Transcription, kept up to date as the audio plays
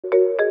If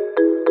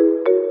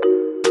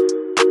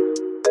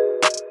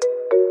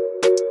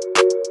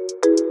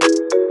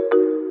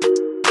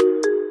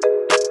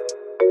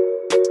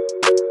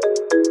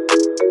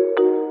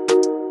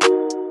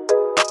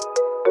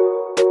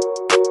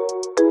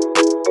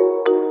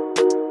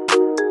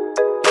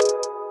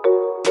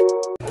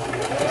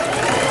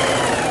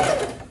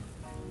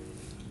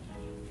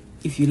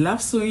you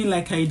love sewing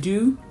like I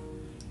do,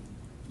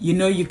 you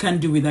know you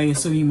can't do without your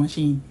sewing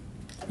machine.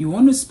 You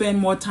want to spend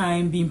more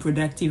time being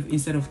productive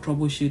instead of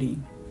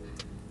troubleshooting.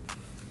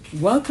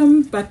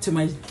 Welcome back to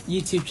my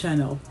YouTube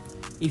channel.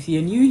 If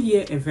you're new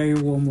here, a very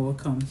warm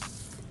welcome.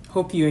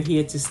 Hope you're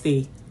here to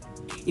stay.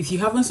 If you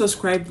haven't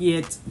subscribed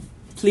yet,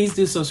 please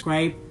do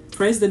subscribe.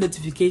 Press the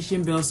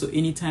notification bell so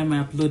anytime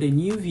I upload a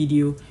new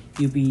video,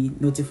 you'll be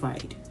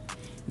notified.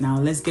 Now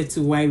let's get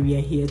to why we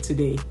are here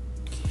today.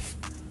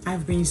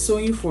 I've been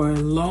sewing for a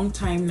long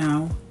time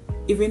now,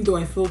 even though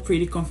I feel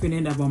pretty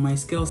confident about my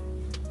skills.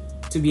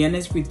 To be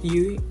honest with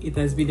you, it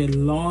has been a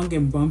long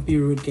and bumpy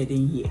road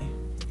getting here.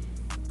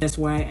 That's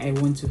why I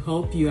want to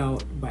help you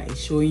out by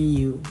showing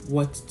you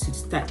what to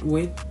start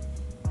with.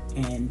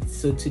 And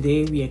so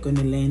today we are going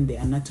to learn the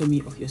anatomy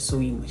of your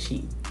sewing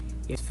machine.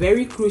 It's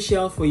very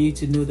crucial for you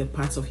to know the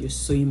parts of your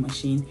sewing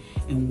machine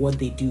and what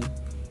they do.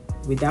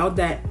 Without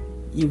that,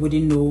 you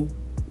wouldn't know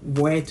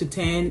where to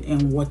turn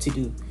and what to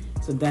do.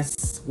 So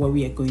that's what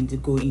we are going to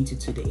go into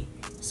today.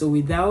 So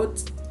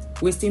without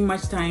wasting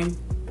much time,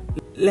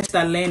 let's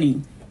start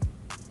learning.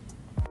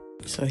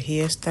 So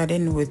here,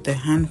 starting with the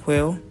hand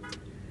wheel,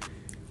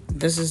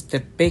 this is the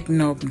big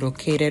knob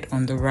located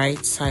on the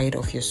right side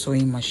of your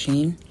sewing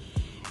machine,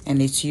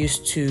 and it's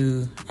used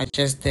to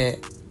adjust the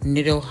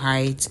needle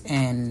height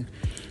and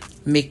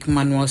make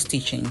manual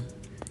stitching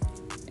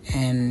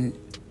and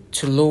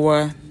to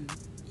lower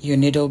your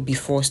needle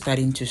before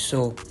starting to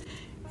sew.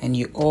 And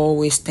you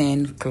always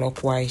turn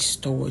clockwise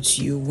towards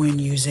you when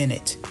using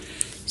it.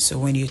 So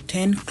when you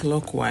turn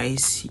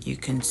clockwise, you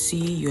can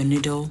see your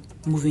needle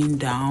moving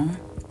down,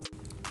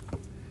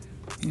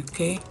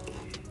 okay,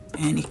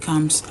 and it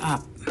comes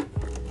up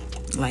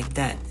like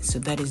that. So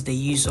that is the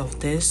use of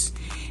this.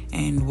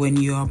 And when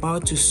you're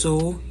about to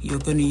sew, you're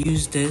going to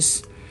use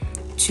this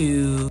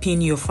to pin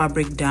your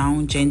fabric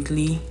down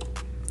gently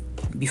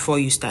before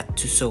you start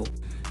to sew.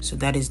 So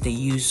that is the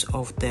use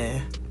of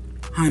the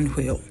hand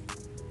wheel.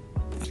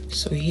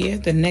 So here,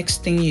 the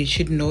next thing you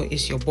should know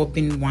is your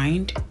bobbin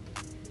wind.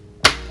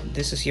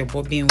 This is your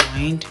bobbin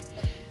wind,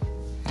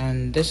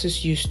 and this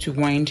is used to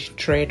wind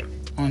thread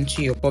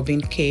onto your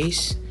bobbin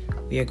case.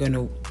 We are going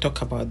to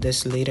talk about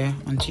this later.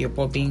 Onto your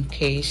bobbin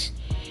case,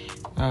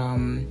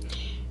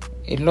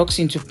 it locks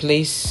into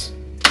place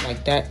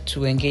like that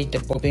to engage the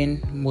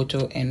bobbin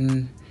motor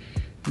and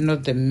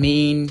not the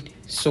main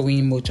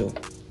sewing motor.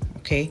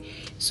 Okay,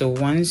 so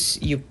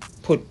once you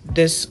put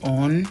this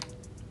on,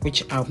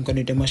 which I'm going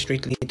to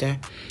demonstrate later,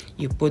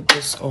 you put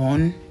this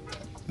on.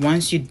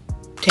 Once you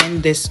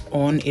turn this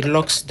on, it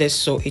locks this,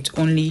 so it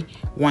only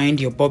wind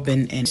your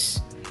bobbin and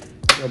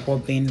your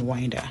bobbin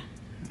winder.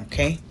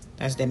 Okay,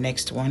 that's the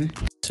next one.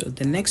 So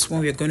the next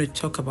one we're going to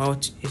talk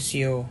about is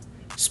your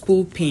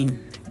spool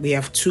pin. We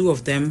have two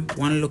of them,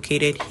 one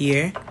located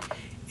here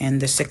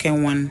and the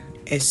second one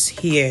is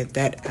here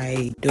that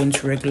I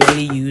don't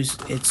regularly use.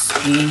 It's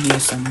in here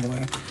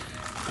somewhere.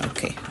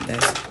 Okay,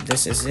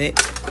 this is it.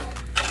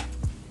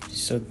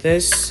 So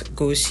this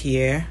goes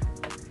here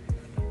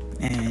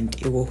and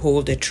it will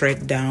hold the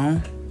thread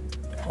down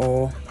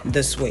or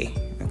this way.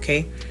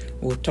 Okay,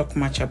 we'll talk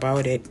much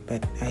about it,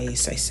 but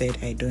as I said,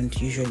 I don't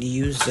usually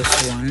use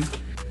this one.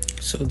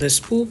 So the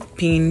spool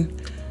pin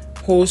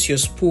holds your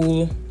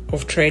spool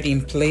of thread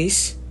in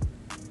place,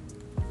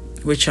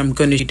 which I'm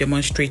going to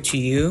demonstrate to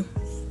you.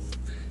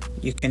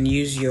 You can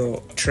use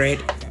your thread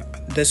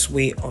this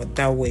way or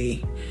that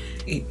way.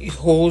 It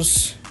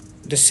holds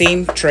the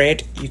same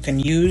thread you can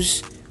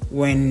use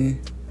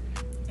when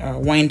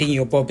winding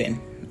your bobbin.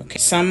 Okay,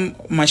 some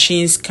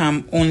machines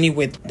come only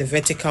with the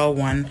vertical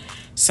one,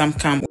 some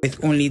come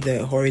with only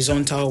the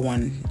horizontal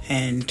one,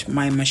 and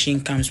my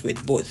machine comes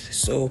with both,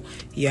 so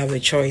you have a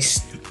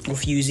choice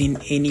of using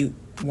any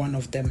one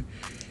of them.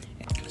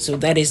 So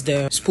that is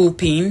the spool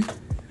pin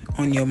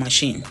on your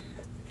machine,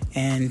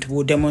 and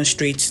we'll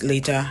demonstrate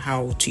later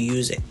how to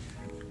use it.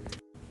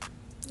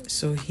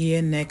 So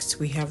here next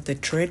we have the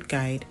thread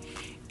guide,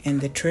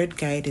 and the thread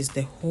guide is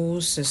the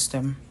whole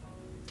system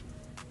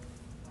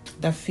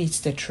that feeds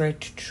the thread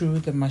through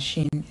the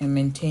machine and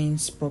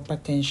maintains proper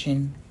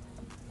tension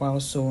while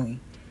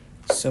sewing.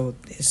 So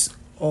it's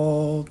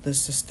all the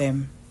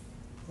system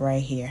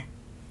right here.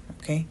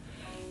 Okay,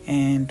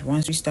 and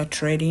once we start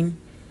threading,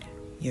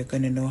 you're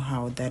going to know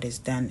how that is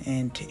done,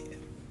 and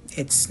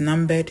it's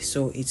numbered,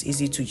 so it's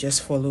easy to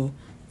just follow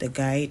the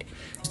guide.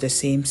 It's the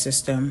same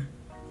system.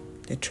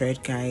 The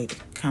thread guide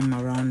come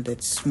around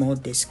that small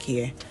disc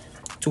here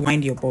to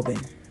wind your bobbin.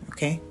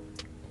 Okay,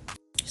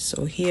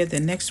 so here the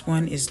next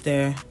one is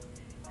the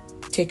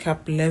take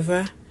up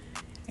lever,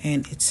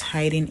 and it's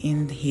hiding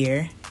in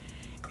here,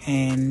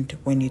 and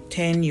when you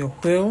turn your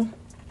wheel,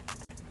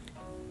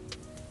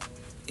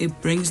 it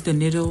brings the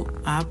needle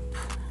up.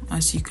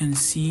 As you can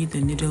see,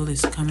 the needle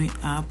is coming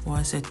up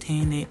whilst I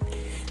turn it.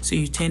 So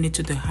you turn it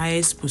to the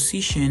highest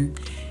position,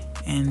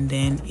 and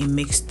then it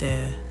makes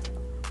the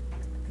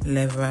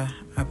lever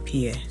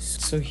appear.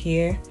 So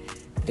here,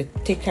 the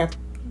take up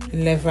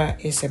lever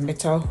is a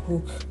metal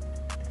hook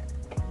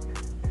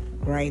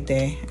right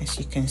there. As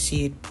you can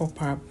see, it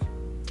pop up.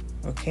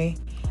 Okay,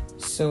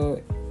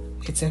 so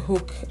it's a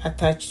hook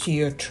attached to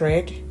your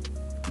thread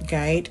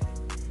guide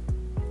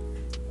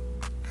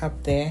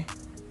up there,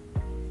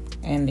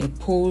 and it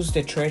pulls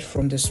the thread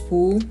from the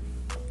spool.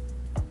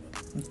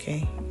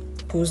 Okay,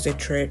 pulls the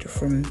thread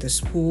from the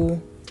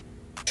spool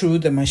through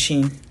the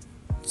machine.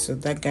 So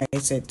that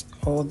guides it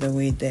all the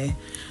way there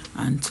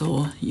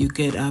until you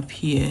get up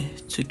here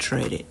to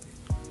thread it.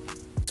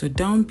 So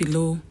down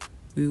below,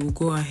 we will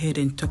go ahead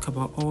and talk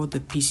about all the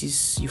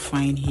pieces you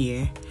find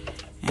here,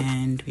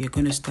 and we are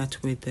going to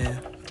start with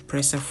the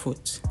presser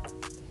foot.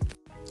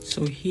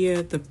 So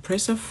here, the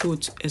presser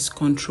foot is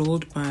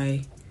controlled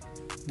by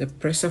the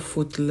presser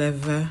foot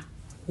lever,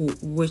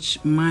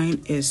 which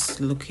mine is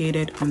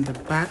located on the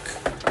back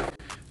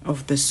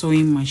of the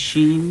sewing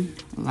machine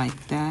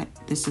like that.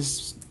 This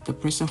is the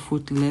presser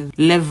foot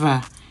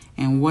lever,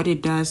 and what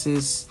it does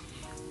is,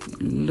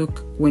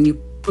 look, when you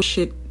push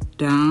it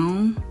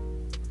down,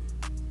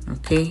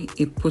 okay,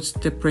 it puts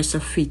the presser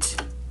feet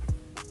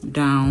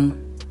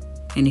down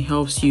and it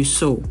helps you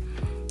sew.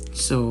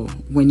 So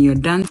when you're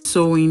done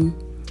sewing,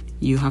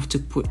 you have to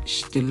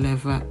push the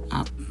lever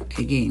up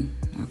again,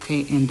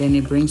 okay, and then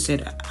it brings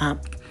it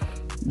up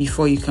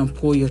before you can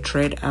pull your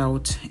thread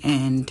out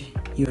and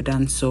you're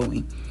done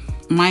sewing.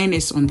 Mine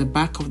is on the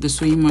back of the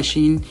sewing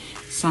machine.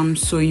 Some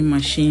sewing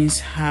machines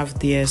have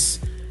theirs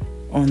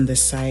on the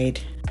side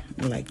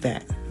like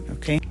that.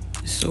 Okay,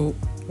 so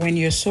when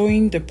you're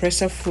sewing, the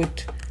presser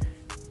foot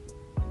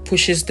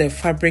pushes the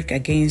fabric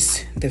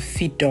against the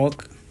feed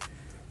dog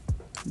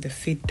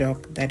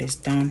that is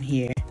down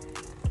here,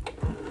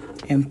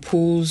 and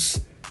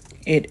pulls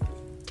it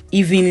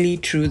evenly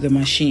through the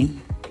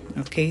machine.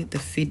 Okay, the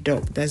feed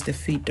dog, that's the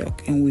feed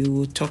dog, and we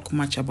will talk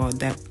much about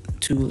that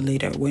too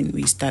later when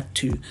we start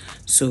to,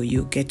 so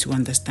you get to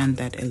understand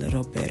that a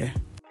little better.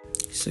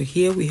 So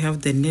here we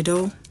have the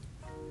needle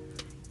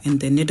and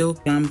the needle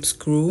clamp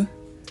screw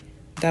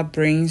that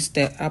brings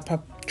the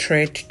upper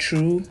thread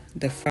through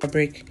the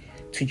fabric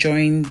to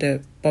join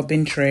the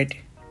bobbin thread.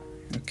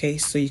 Okay,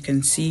 so you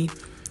can see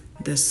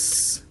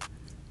this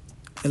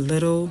a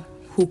little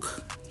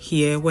hook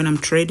here. When I'm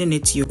threading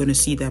it, you're going to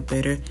see that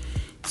better.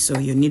 So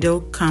your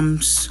needle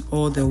comes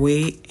all the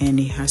way, and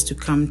it has to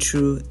come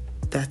through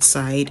that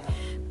side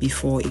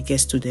before it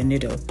gets to the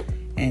needle,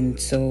 and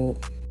so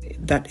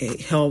that it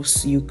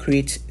helps you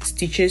create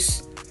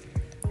stitches,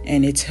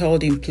 and it's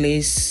held in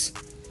place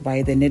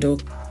by the needle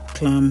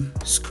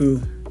clamp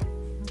screw.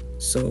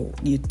 So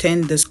you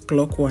turn this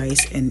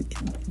clockwise and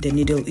the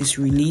needle is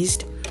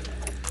released,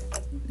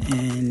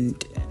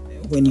 and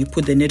when you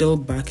put the needle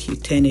back, you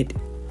turn it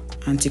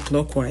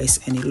anti-clockwise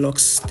and it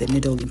locks the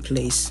needle in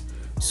place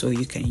so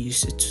you can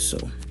use it to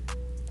sew.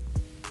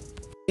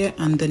 Here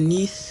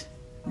underneath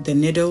the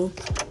needle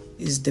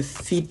is the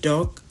feed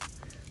dog,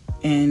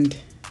 and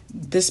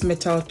this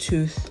metal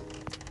tooth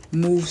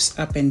moves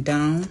up and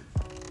down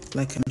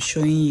like I'm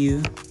showing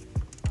you.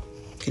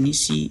 Can you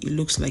see? It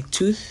looks like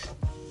tooth.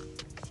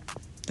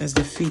 That's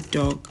the feed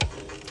dog.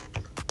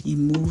 It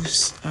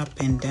moves up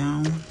and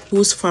down,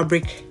 pulls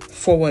fabric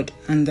forward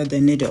under the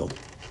needle.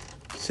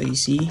 So you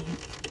see,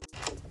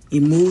 it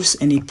moves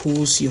and it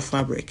pulls your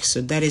fabric.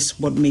 So that is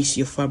what makes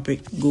your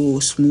fabric go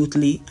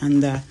smoothly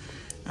under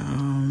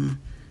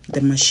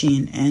the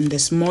machine. And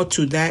there's more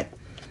to that.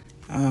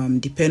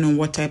 Depending on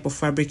what type of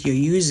fabric you're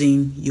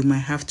using, you might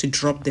have to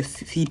drop the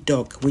feed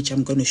dog, which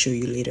I'm going to show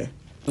you later.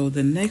 So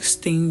the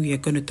next thing we are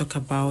going to talk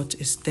about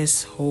is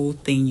this whole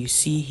thing you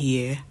see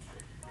here,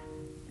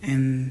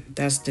 and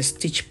that's the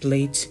stitch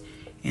plate,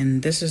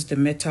 and this is the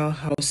metal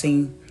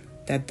housing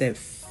that the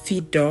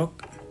feed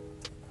dog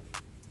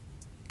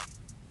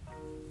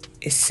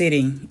is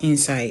sitting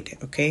inside.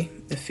 Okay,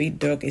 the feed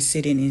dog is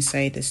sitting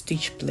inside the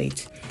stitch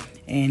plate,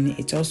 and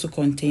it also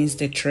contains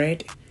the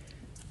thread,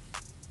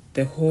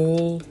 the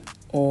hole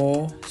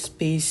or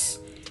space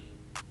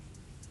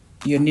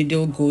your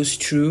needle goes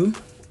through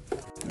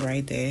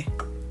right there,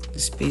 the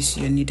space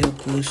your needle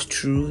goes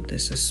through.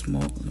 There's a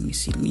small,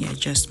 let me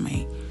adjust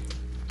my,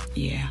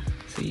 yeah,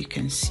 so you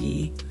can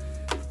see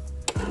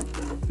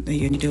that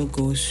your needle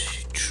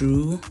goes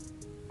through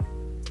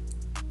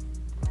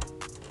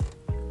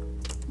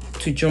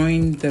to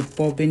join the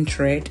bobbin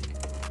thread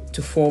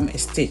to form a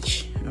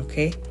stitch.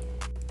 Okay,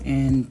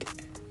 and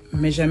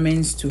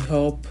measurements to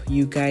help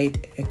you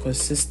guide a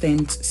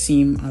consistent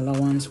seam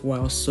allowance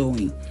while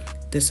sewing.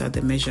 These are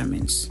the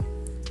measurements.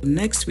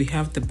 Next, we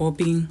have the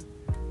bobbin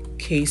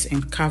case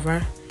and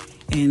cover,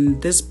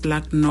 and this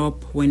black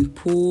knob, when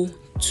pulled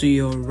to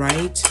your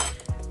right,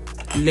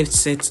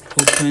 lifts it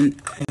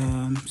open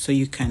so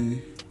you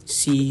can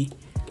see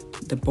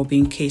the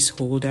bobbin case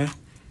holder.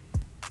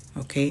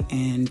 Okay,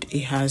 and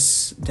it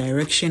has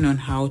direction on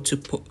how to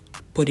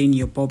put in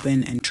your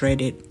bobbin and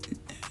thread it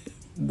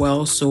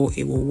well so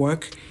it will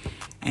work,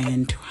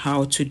 and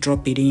how to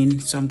drop it in.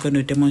 So I'm going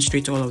to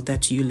demonstrate all of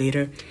that to you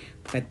later.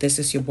 But this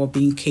is your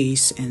bobbin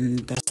case, and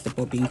that's the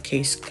bobbin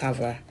case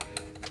cover.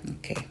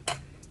 Okay,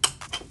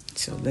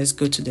 so let's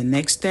go to the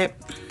next step.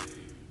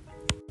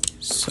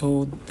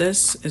 So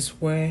this is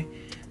where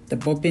the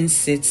bobbin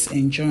sits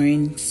and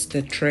joins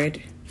the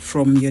thread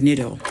from your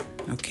needle.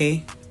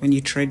 Okay, when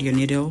you thread your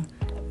needle,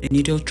 the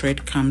needle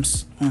thread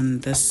comes on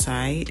this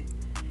side,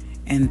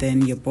 and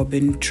then your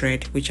bobbin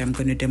thread, which I'm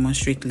going to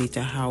demonstrate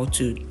later how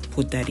to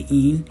put that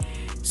in.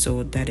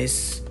 So that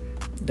is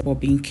the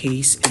bobbin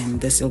case,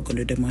 and this is going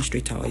to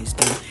demonstrate how it's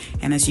done.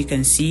 And as you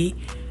can see,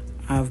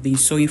 I've been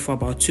sewing for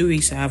about 2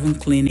 weeks. I haven't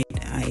cleaned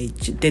it. I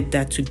did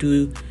that to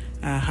do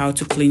how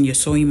to clean your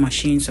sewing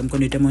machine, so I'm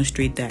going to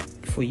demonstrate that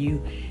for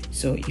you.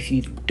 So if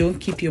you don't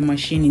keep your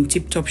machine in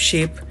tip-top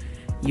shape,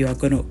 you are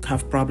going to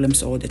have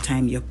problems all the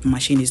time. Your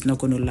machine is not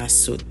going to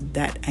last. So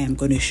that I am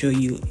going to show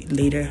you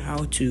later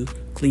how to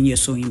clean your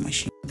sewing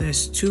machine.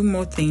 There's 2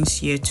 more things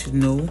here to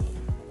know.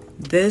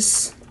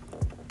 This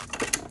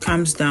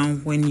comes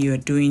down when you're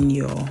doing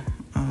your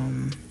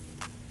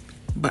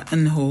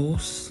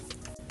buttonholes.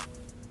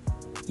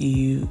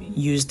 You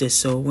use this.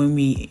 So when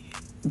we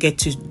get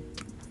to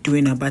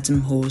doing our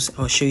buttonholes,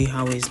 I'll show you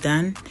how it's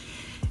done.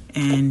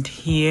 And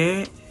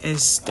here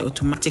is the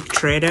automatic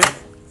threader.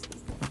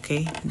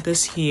 Okay,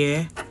 this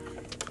here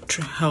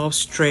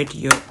helps thread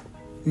your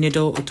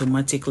needle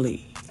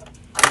automatically,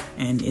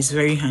 and it's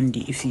very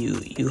handy if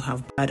you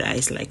have bad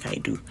eyes like I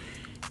do.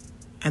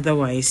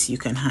 Otherwise, you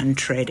can hand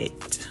thread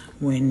it.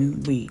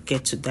 When we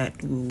get to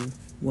that, we'll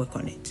work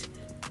on it.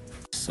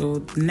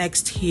 So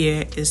next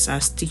here is our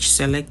stitch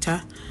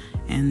selector,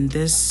 and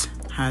this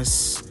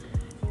has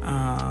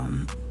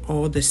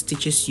all the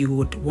stitches you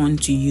would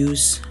want to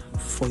use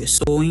for your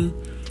sewing.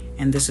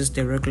 And this is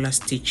the regular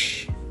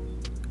stitch.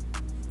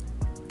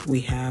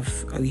 We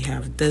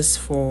have this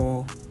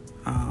for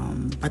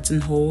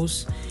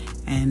buttonholes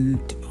and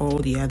all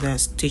the other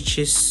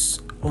stitches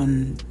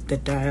on the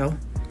dial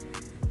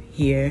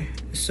here.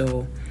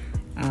 So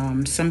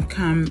some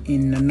come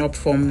in a knob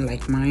form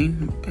like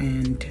mine,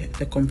 and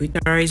the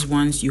computerized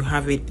ones, you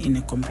have it in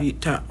a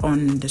computer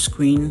on the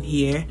screen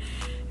here,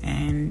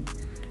 and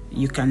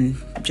you can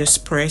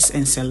just press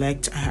and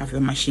select. I have a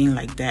machine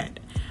like that,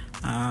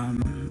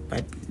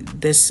 but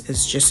this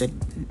is just a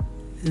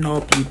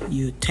knob.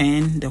 You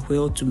turn the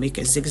wheel to make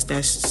a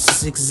zigzag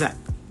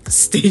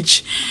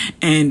stitch,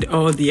 and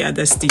all the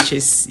other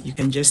stitches you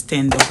can just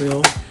turn the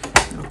wheel.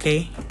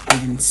 Okay,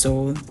 and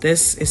so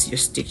this is your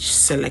stitch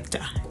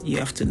selector. You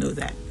have to know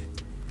that.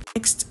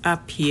 Next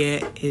up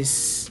here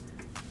is,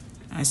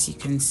 as you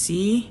can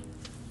see,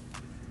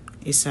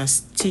 is a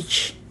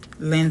stitch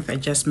length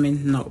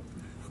adjustment knob.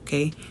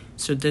 Okay,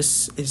 so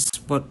this is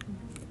what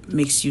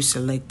makes you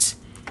select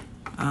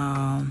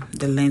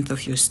the length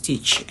of your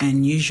stitch,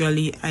 and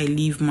usually I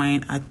leave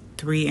mine at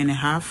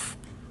 3.5.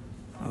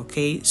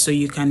 Okay, so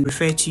you can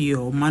refer to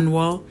your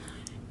manual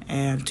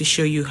to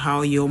show you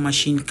how your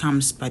machine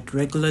comes, but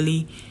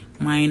regularly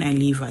mine I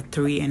leave at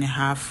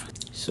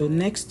 3.5. So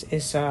next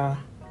is a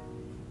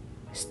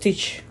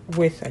stitch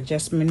width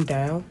adjustment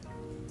dial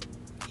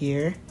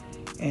here,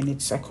 and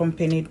it's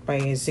accompanied by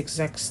a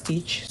zigzag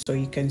stitch, so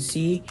you can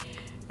see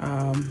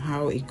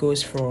how it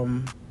goes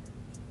from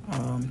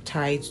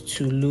tight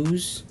to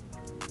loose.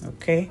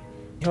 Okay,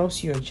 it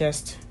helps you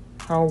adjust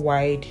how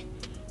wide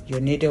your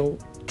needle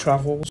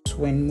travels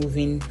when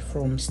moving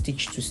from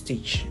stitch to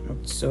stitch.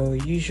 So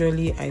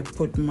usually I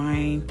put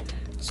mine,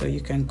 so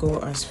you can go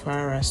as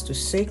far as to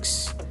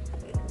 6.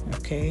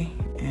 Okay,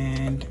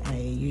 and I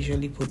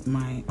usually put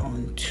mine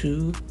on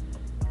 2,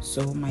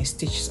 so my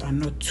stitches are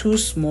not too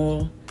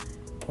small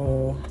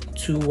or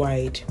too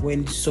wide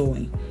when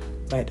sewing.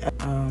 But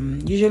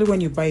usually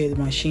when you buy the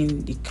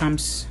machine, it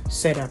comes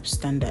set up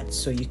standard,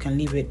 so you can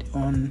leave it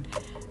on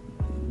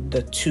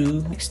the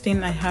 2. Next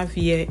thing I have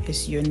here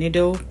is your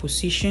needle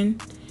position,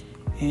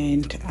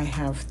 and I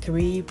have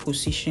 3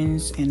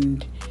 positions,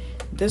 and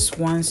this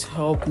ones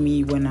help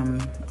me when I'm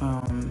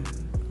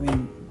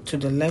when to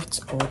the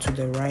left or to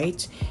the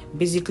right.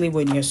 Basically,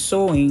 when you're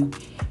sewing,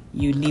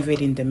 you leave it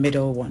in the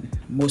middle one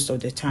most of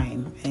the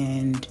time,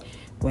 and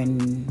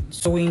when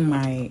sewing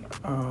my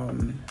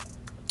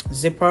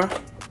zipper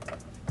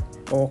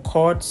or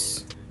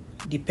cords,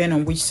 depend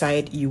on which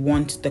side you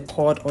want the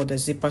cord or the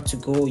zipper to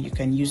go, you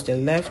can use the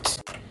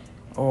left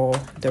or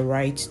the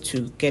right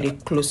to get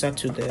it closer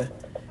to the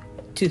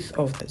tooth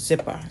of the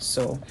zipper.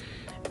 So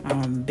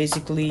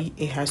basically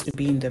it has to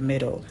be in the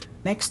middle.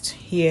 Next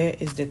here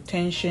is the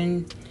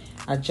tension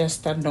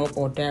adjuster knob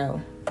or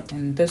dial,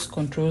 and this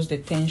controls the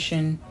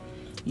tension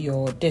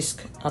your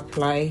disc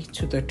apply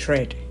to the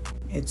thread.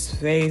 It's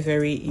very,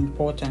 very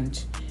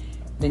important.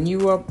 The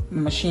newer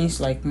machines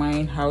like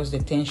mine house the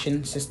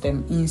tension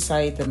system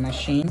inside the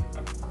machine.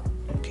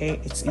 Okay,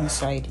 it's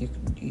inside,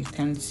 you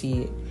can't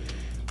see it,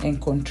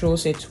 and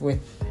controls it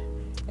with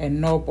a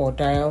knob or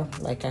dial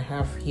like I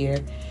have here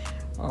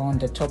on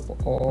the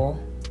top or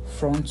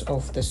front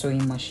of the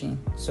sewing machine.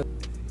 So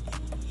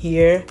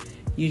here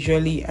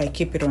Usually I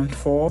keep it on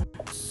 4.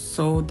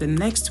 So the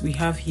next we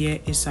have here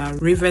is our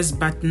reverse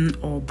button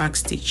or back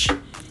stitch.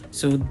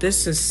 So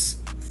this is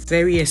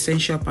very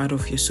essential part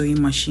of your sewing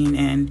machine,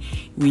 and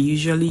we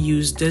usually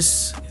use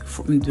this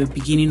from the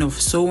beginning of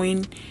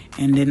sewing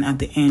and then at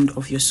the end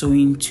of your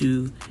sewing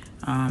to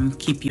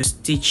keep your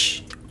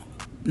stitch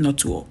not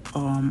to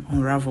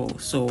unravel.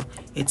 So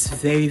it's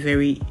very,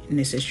 very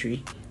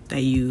necessary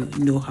that you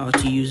know how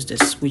to use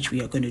this, which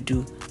we are going to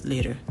do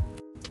later.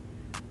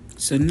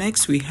 So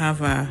next we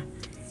have a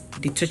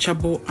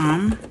detachable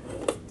arm,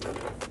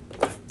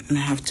 and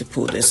I have to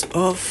pull this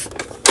off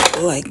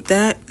like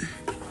that.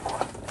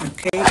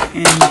 Okay,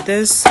 and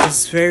this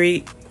is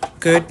very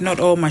good. Not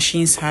all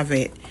machines have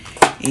it.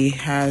 It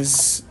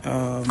has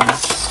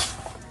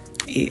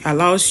it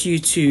allows you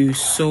to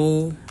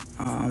sew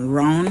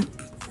round,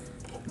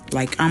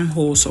 like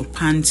armholes or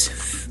pant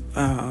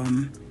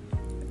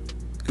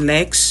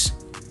legs.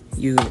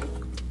 You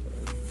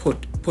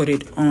put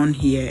it on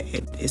here.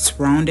 It's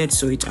rounded,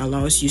 so it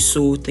allows you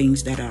sew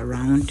things that are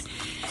round.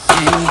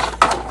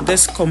 And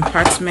this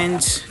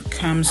compartment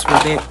comes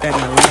with it that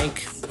I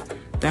like,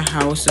 that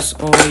houses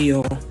all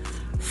your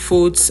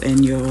foots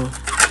and your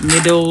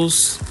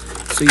needles,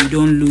 so you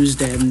don't lose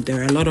them.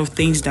 There are a lot of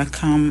things that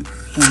come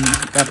in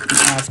that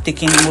I've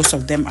taken most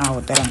of them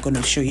out, that I'm going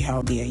to show you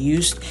how they are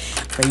used,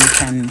 but you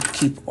can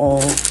keep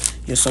all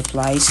your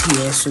supplies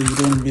here so you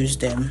don't lose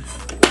them,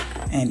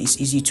 and it's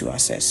easy to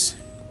access.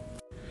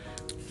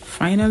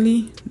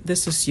 Finally,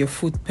 this is your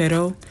foot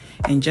pedal,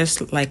 and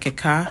just like a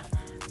car,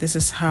 this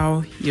is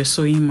how your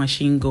sewing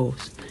machine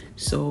goes.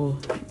 So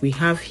we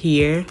have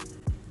here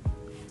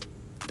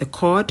the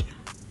cord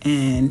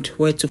and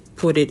where to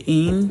put it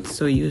in.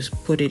 So you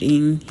put it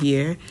in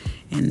here,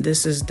 and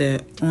this is the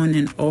on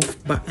and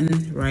off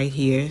button right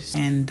here,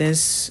 and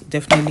this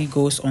definitely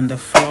goes on the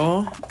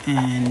floor,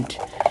 and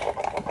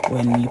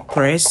when you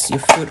press your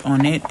foot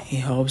on it,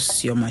 it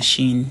helps your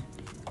machine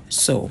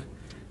sew.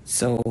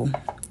 So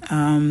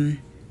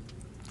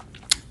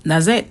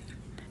that's it.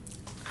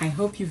 I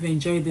hope you've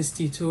enjoyed this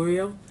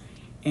tutorial,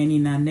 and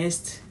in our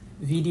next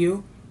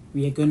video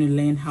we are going to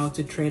learn how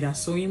to thread our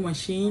sewing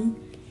machine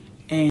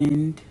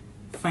and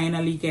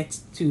finally get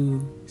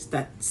to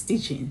start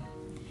stitching.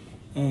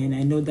 And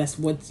I know that's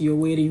what you're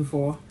waiting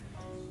for.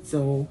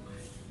 So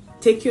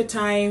take your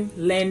time,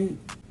 learn,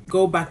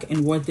 go back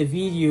and watch the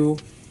video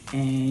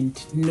and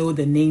know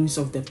the names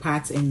of the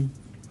parts and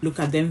look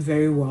at them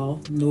very well,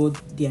 know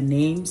their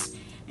names,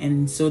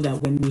 and so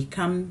that when we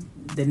come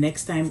the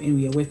next time and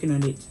we are working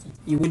on it,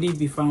 you wouldn't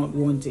be found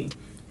wanting.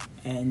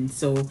 And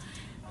so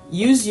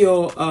use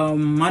your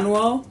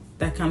manual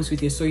that comes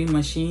with your sewing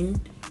machine,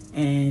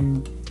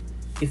 and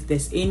if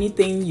there's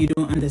anything you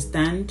don't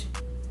understand,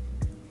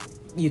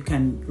 you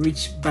can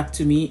reach back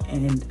to me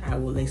and I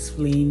will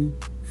explain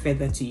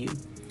further to you.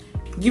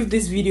 Give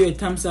this video a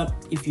thumbs up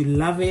if you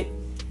love it,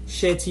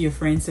 share to your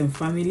friends and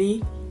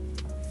family,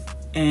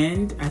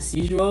 and as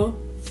usual,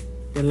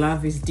 the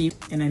love is deep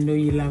and I know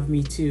you love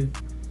me too.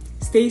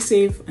 Stay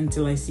safe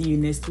until I see you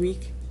next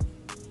week.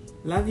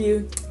 Love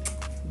you.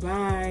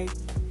 Bye.